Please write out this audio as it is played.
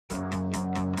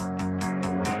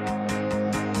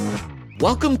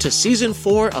Welcome to Season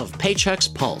 4 of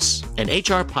Paychex Pulse, an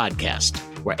HR podcast,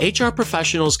 where HR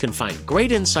professionals can find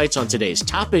great insights on today's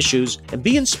top issues and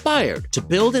be inspired to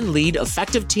build and lead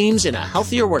effective teams in a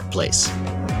healthier workplace.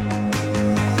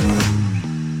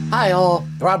 Hi all,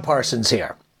 Rob Parsons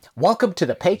here. Welcome to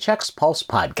the Paychex Pulse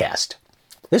podcast.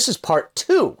 This is part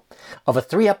 2 of a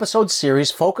 3-episode series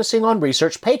focusing on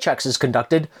research Paychex has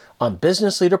conducted on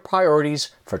business leader priorities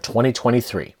for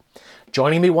 2023.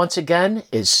 Joining me once again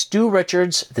is Stu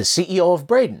Richards, the CEO of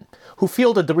Braden, who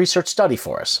fielded the research study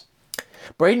for us.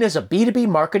 Braden is a B2B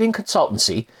marketing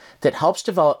consultancy that helps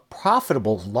develop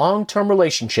profitable long-term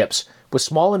relationships with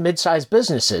small and mid-sized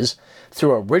businesses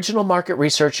through original market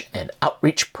research and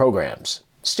outreach programs.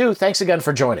 Stu, thanks again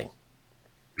for joining.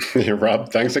 Rob,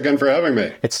 thanks again for having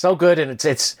me. It's so good, and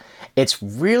it's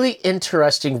really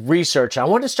interesting research. I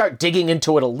want to start digging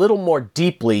into it a little more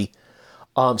deeply.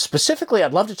 Specifically,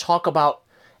 I'd love to talk about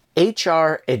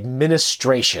HR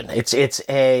administration. It's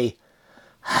a,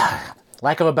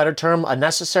 lack of a better term, a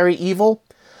necessary evil,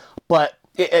 but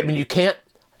you can't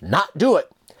not do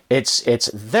it. It's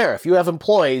there. If you have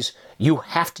employees, you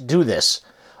have to do this.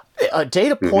 A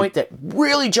data point that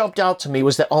really jumped out to me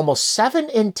was that almost 7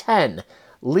 in 10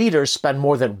 leaders spend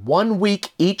more than 1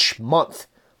 week each month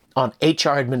on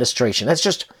HR administration. That's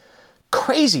just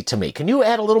crazy to me. Can you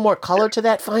add a little more color to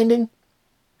that finding?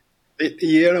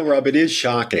 Rob, it is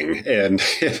shocking. And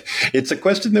it's a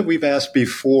question that we've asked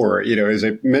before. As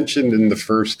I mentioned in the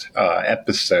first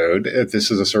episode,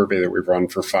 this is a survey that we've run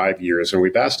for 5 years, and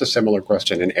we've asked a similar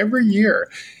question. And every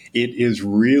year, it is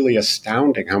really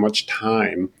astounding how much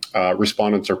time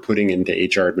respondents are putting into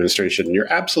HR administration. And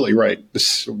you're absolutely right.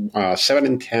 7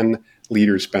 in 10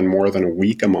 leaders spend more than a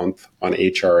week a month on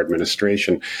HR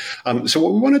administration. So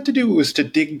what we wanted to do was to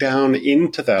dig down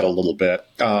into that a little bit,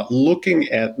 looking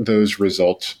at those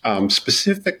results,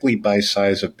 specifically by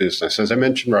size of business. As I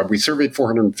mentioned, Rob, we surveyed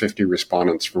 450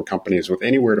 respondents from companies with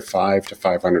anywhere to 5 to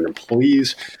 500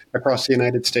 employees across the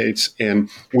United States. And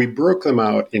we broke them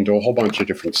out into a whole bunch of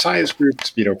different size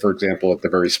groups. For example, at the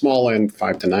very small end,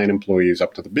 5 to 9 employees,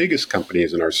 up to the biggest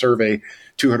companies in our survey,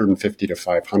 250 to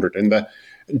 500. And the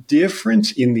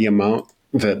difference in the amount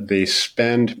that they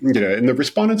spend, and the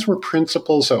respondents were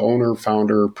principals, so owner,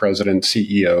 founder, president,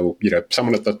 CEO,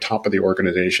 someone at the top of the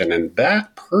organization. And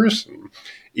that person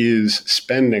is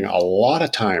spending a lot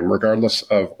of time, regardless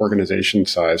of organization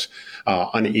size,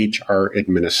 on HR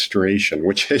administration,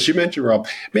 which, as you mentioned, Rob,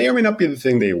 may or may not be the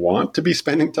thing they want to be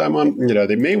spending time on.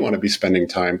 They may want to be spending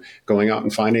time going out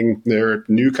and finding their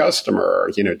new customer,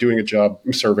 or, doing a job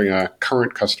serving a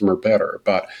current customer better.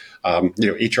 But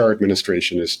HR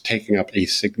administration is taking up a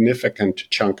significant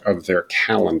chunk of their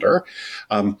calendar.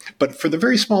 But for the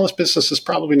very smallest businesses,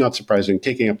 probably not surprising,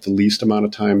 taking up the least amount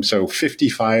of time. So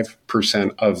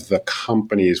 55% of the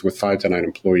companies with 5 to 9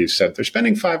 employees said they're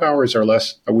spending 5 hours or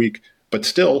less a week, but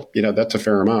still, that's a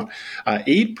fair amount.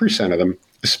 8% of them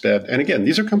spent, and again,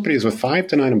 these are companies with 5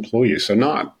 to 9 employees, so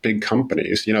not big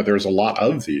companies. There's a lot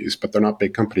of these, but they're not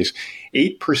big companies.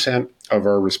 8% of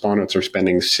our respondents are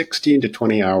spending 16 to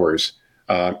 20 hours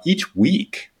each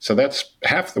week. So that's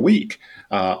half the week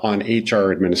on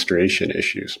HR administration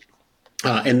issues.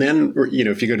 And then,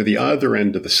 if you go to the other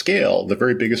end of the scale, the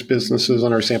very biggest businesses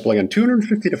on our sample, again,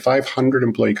 250 to 500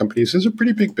 employee companies, those are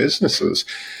pretty big businesses.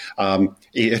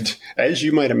 As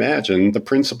you might imagine, the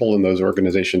principal in those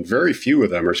organizations, very few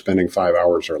of them are spending 5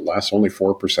 hours or less, only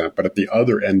 4%. But at the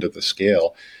other end of the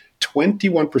scale,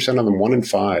 21% of them, 1 in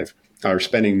 5, are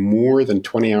spending more than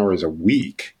 20 hours a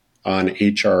week on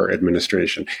HR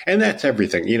administration. And that's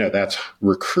everything. That's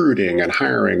recruiting and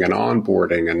hiring and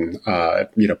onboarding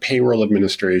and, payroll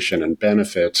administration and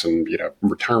benefits and,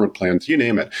 retirement plans, you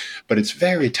name it. But it's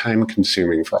very time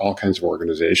consuming for all kinds of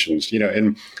organizations,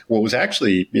 and what was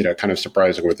actually, kind of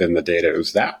surprising within the data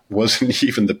is that wasn't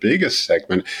even the biggest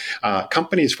segment.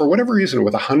 Companies, for whatever reason,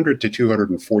 with 100 to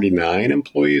 249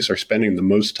 employees are spending the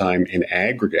most time in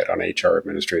aggregate on HR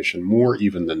administration, more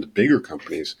even than the bigger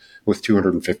companies with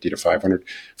 250 to 500.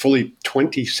 Fully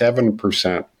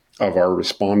 27% of our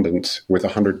respondents with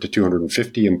 100 to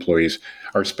 250 employees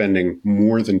are spending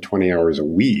more than 20 hours a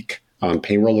week on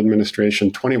payroll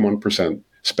administration, 21%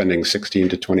 spending 16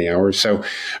 to 20 hours. So,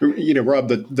 Rob,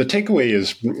 the takeaway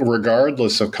is,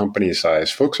 regardless of company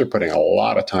size, folks are putting a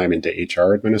lot of time into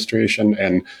HR administration.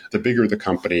 And the bigger the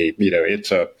company,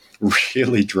 it's a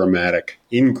really dramatic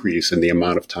increase in the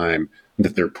amount of time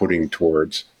that they're putting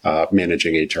towards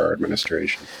managing HR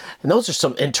administration. And those are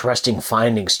some interesting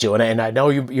findings, Stu. And I know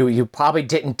you probably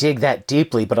didn't dig that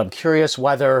deeply, but I'm curious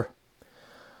whether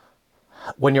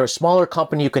when you're a smaller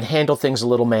company, you can handle things a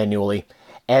little manually.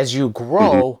 As you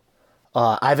grow,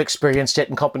 I've experienced it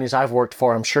in companies I've worked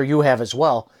for. I'm sure you have as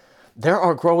well. There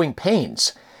are growing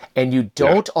pains, and you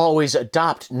don't always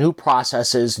adopt new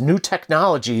processes, new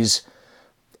technologies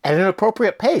at an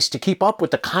appropriate pace to keep up with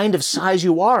the kind of size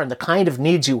you are and the kind of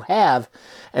needs you have.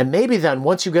 And maybe then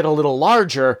once you get a little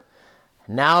larger,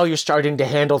 now you're starting to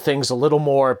handle things a little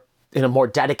more in a more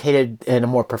dedicated and a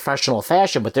more professional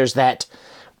fashion. But there's that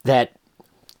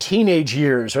teenage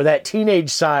years or that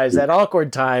teenage size, that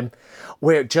awkward time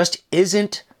where it just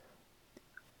isn't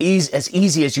as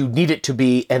easy as you need it to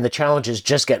be, and the challenges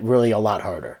just get really a lot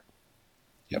harder.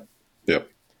 Yep.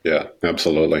 Yeah,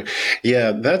 absolutely.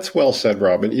 Yeah, that's well said,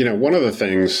 Rob. And, one of the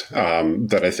things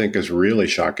that I think is really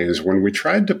shocking is when we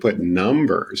tried to put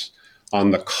numbers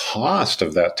on the cost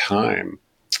of that time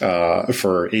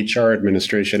for HR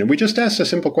administration. And we just asked a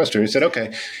simple question. We said,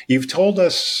 okay, you've told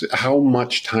us how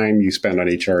much time you spend on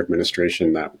HR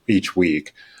administration each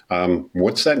week.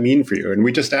 What's that mean for you? And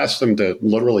we just asked them to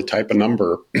literally type a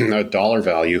number, a dollar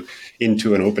value,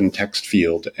 into an open text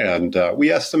field. And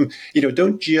we asked them,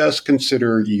 don't just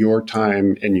consider your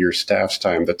time and your staff's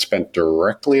time that's spent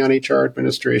directly on HR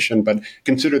administration, but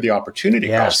consider the opportunity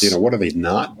cost. What are they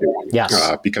not doing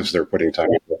because they're putting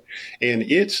time into it? And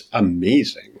it's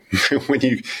amazing. When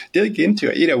you dig into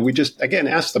it, we just, again,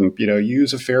 ask them,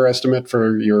 use a fair estimate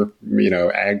for your,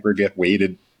 aggregate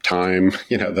weighted time,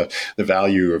 the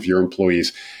value of your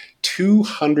employees,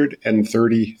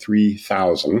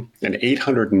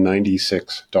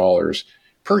 $233,896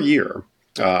 per year.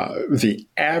 The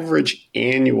average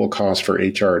annual cost for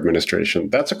HR administration,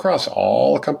 that's across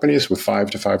all companies with 5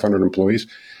 to 500 employees.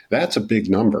 That's a big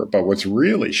number. But what's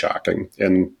really shocking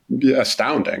and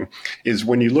astounding is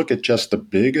when you look at just the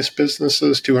biggest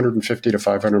businesses, 250 to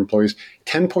 500 employees,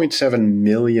 $10.7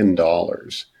 million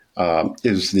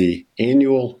is the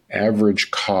annual average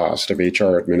cost of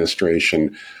HR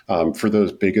administration for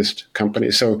those biggest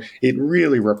companies. So it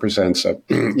really represents a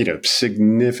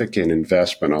significant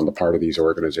investment on the part of these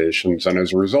organizations, and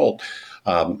as a result,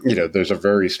 there's a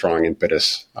very strong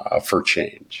impetus for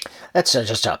change. That's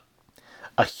just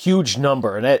a huge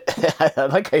number, and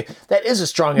that is a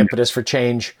strong impetus for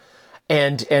change.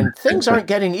 And things aren't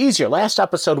getting easier. Last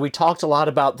episode, we talked a lot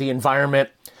about the environment,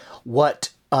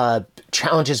 what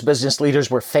challenges business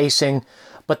leaders were facing,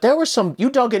 but there were you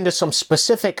dug into some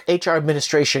specific HR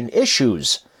administration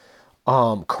issues,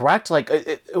 correct?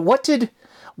 What did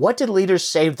leaders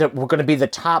say that were going to be the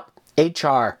top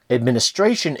HR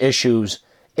administration issues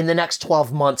in the next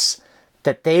 12 months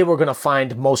that they were going to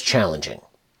find most challenging?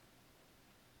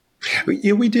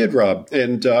 Yeah, we did, Rob.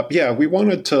 And we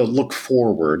wanted to look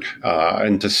forward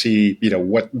and to see,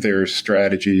 what their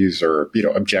strategies or,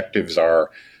 objectives are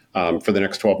for the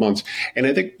next 12 months. And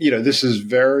I think, this is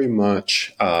very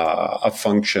much a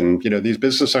function, these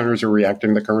business owners are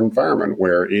reacting to the current environment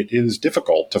where it is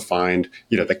difficult to find,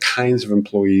 the kinds of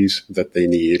employees that they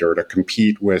need or to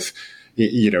compete with,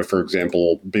 for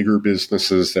example, bigger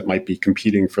businesses that might be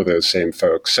competing for those same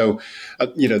folks. So,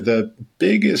 the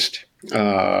biggest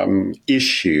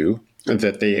issue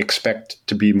that they expect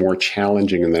to be more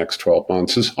challenging in the next 12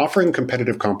 months is offering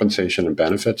competitive compensation and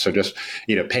benefits. So just,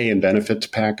 pay and benefits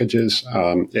packages.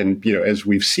 And, as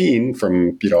we've seen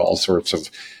from, all sorts of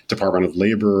Department of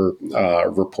Labor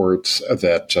reports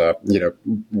that,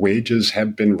 wages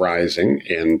have been rising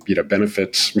and,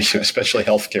 benefits, especially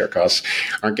healthcare costs,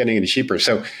 aren't getting any cheaper.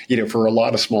 So, for a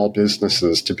lot of small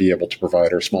businesses to be able to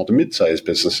provide, or small to mid-sized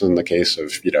businesses in the case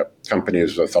of,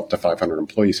 companies with up to 500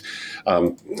 employees,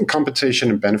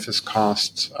 compensation and benefits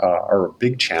costs are a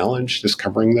big challenge, just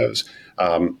covering those.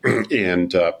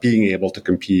 And being able to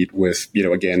compete with,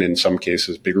 again, in some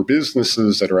cases, bigger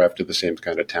businesses that are after the same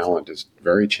kind of talent is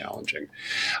very challenging.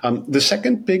 The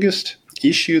second biggest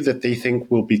issue that they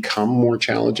think will become more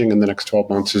challenging in the next 12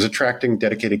 months is attracting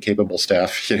dedicated, capable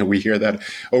staff. We hear that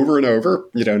over and over,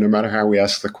 no matter how we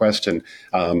ask the question.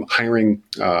 Hiring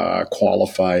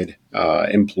qualified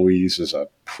employees is a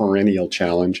perennial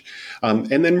challenge.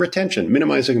 And then retention,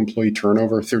 minimizing employee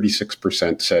turnover,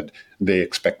 36% said they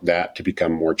expect that to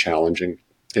become more challenging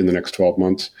in the next 12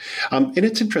 months. And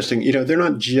it's interesting, they're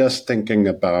not just thinking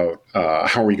about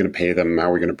how are we going to pay them, how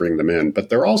are we going to bring them in, but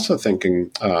they're also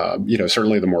thinking,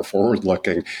 certainly the more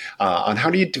forward-looking, on how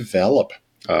do you develop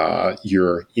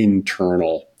your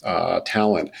internal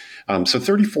talent. So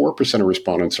 34% of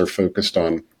respondents are focused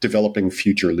on developing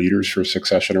future leaders for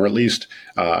succession, or at least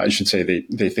I should say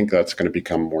they think that's going to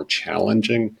become more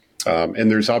challenging And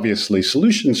there's obviously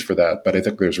solutions for that, but I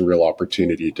think there's a real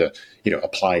opportunity to,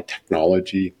 apply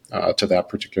technology to that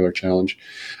particular challenge.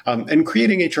 And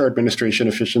creating HR administration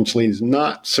efficiently is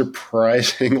not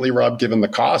surprisingly, Rob, given the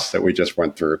costs that we just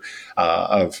went through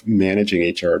of managing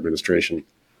HR administration.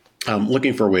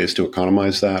 Looking for ways to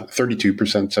economize that.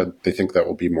 32% said they think that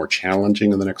will be more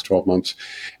challenging in the next 12 months.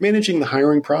 Managing the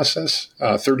hiring process,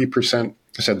 30%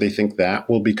 said they think that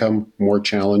will become more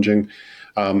challenging.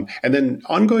 And then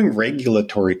ongoing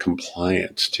regulatory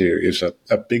compliance too is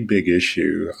a big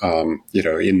issue,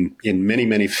 in many,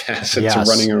 many facets of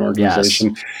running an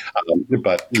organization. Yes.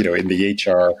 But, in the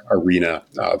HR arena,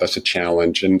 that's a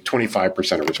challenge. And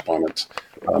 25% of respondents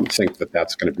think that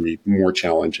that's going to be more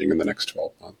challenging in the next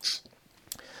 12 months.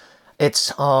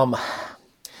 It's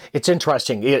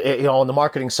interesting. On the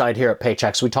marketing side here at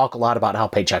Paychex, we talk a lot about how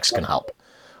Paychex can help.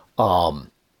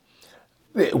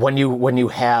 When you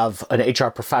have an HR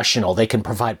professional, they can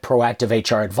provide proactive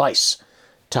HR advice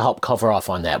to help cover off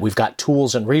on that. We've got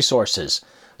tools and resources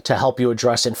to help you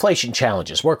address inflation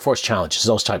challenges, workforce challenges,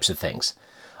 those types of things.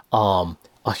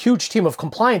 A huge team of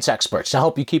compliance experts to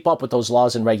help you keep up with those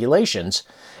laws and regulations,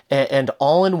 and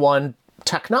all-in-one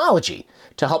technology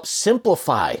to help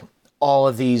simplify all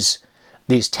of these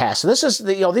tasks. So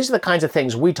these are the kinds of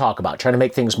things we talk about, trying to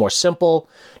make things more simple,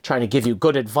 trying to give you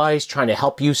good advice, trying to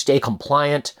help you stay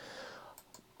compliant.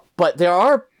 But there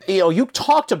are, you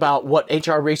talked about what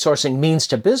HR resourcing means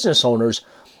to business owners.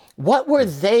 What were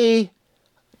they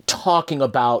talking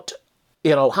about?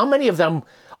 How many of them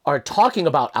are talking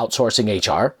about outsourcing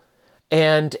HR?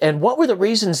 And what were the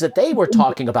reasons that they were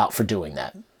talking about for doing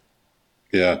that?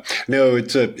 Yeah, no,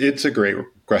 it's a great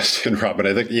question, Robin.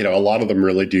 I think, a lot of them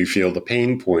really do feel the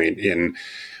pain point in,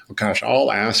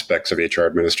 all aspects of HR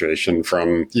administration,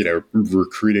 from,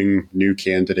 recruiting new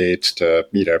candidates to,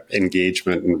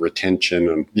 engagement and retention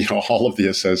and, all of the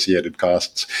associated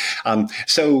costs.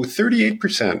 So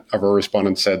 38% of our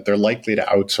respondents said they're likely to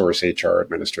outsource HR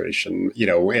administration,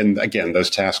 and again, those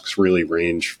tasks really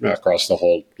range across the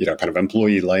whole, kind of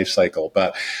employee life cycle.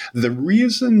 But the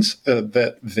reasons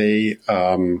that they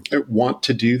want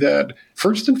to do that,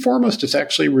 first and foremost, it's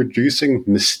actually reducing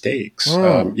mistakes,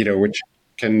 which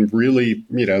can really,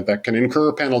 that can incur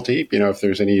a penalty, if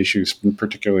there's any issues,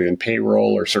 particularly in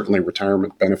payroll or certainly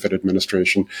retirement benefit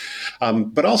administration,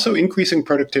 but also increasing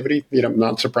productivity,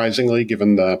 not surprisingly,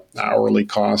 given the hourly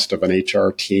cost of an HR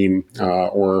team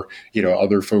or,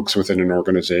 other folks within an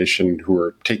organization who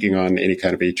are taking on any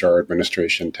kind of HR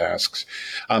administration tasks,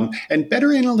 and better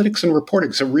analytics and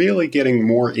reporting. So really getting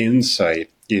more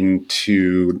insight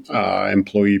into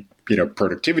employee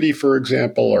productivity, for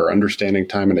example, or understanding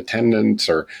time and attendance,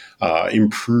 or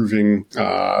improving,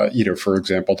 for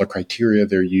example, the criteria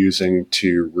they're using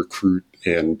to recruit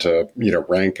and to,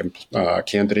 rank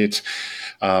candidates.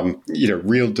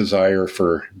 Real desire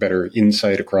for better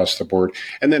insight across the board.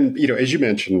 And then, as you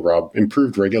mentioned, Rob,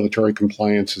 improved regulatory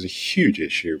compliance is a huge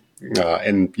issue,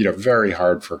 and, very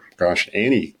hard for,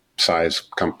 any size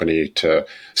company to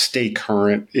stay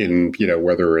current in,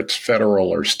 whether it's federal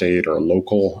or state or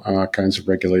local kinds of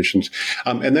regulations.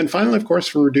 And then finally, of course,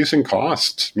 for reducing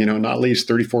costs, not least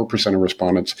 34% of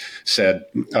respondents said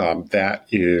that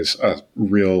is a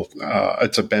real,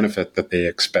 it's a benefit that they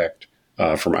expect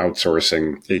from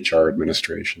outsourcing HR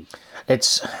administration.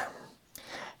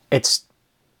 It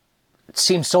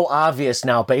seems so obvious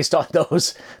now based on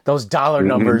those dollar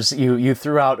numbers you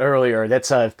threw out earlier.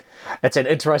 That's an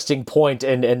interesting point,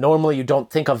 and normally you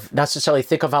don't necessarily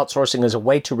think of outsourcing as a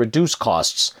way to reduce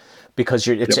costs, because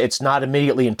it's not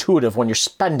immediately intuitive when you're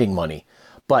spending money.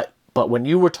 But when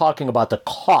you were talking about the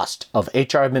cost of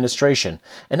HR administration,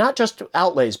 and not just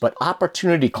outlays, but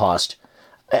opportunity cost,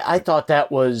 I thought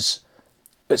that was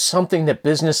something that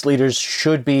business leaders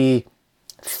should be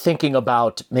thinking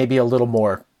about maybe a little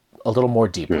more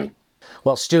deeply. Yeah.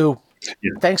 Well, Stu,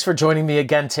 thanks for joining me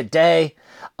again today.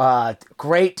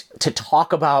 Great to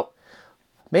talk about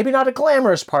maybe not a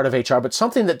glamorous part of HR, but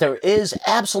something that there is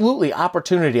absolutely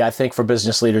opportunity, I think, for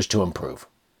business leaders to improve.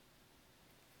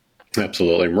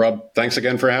 Absolutely. Rob, thanks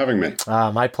again for having me.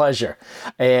 My pleasure.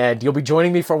 And you'll be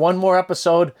joining me for one more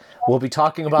episode. We'll be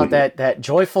talking about that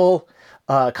joyful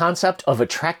concept of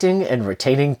attracting and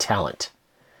retaining talent.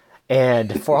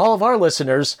 And for all of our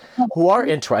listeners who are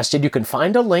interested, you can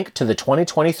find a link to the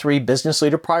 2023 Business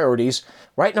Leader Priorities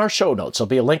right in our show notes. There'll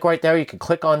be a link right there. You can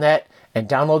click on that and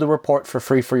download the report for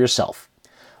free for yourself.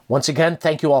 Once again,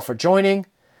 thank you all for joining.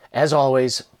 As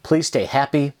always, please stay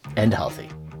happy and healthy.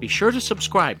 Be sure to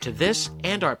subscribe to this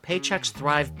and our Paychex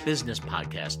Thrive Business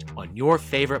podcast on your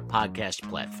favorite podcast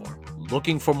platform.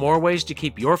 Looking for more ways to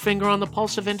keep your finger on the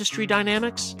pulse of industry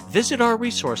dynamics? Visit our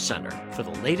resource center for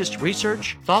the latest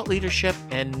research, thought leadership,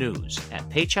 and news at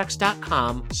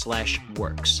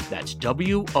paychex.com/works. That's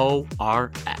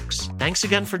WORX. Thanks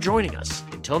again for joining us.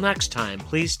 Until next time,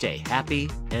 please stay happy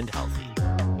and healthy.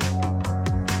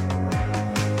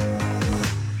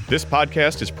 This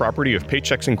podcast is property of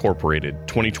Paychex Incorporated,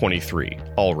 2023.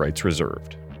 All rights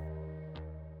reserved.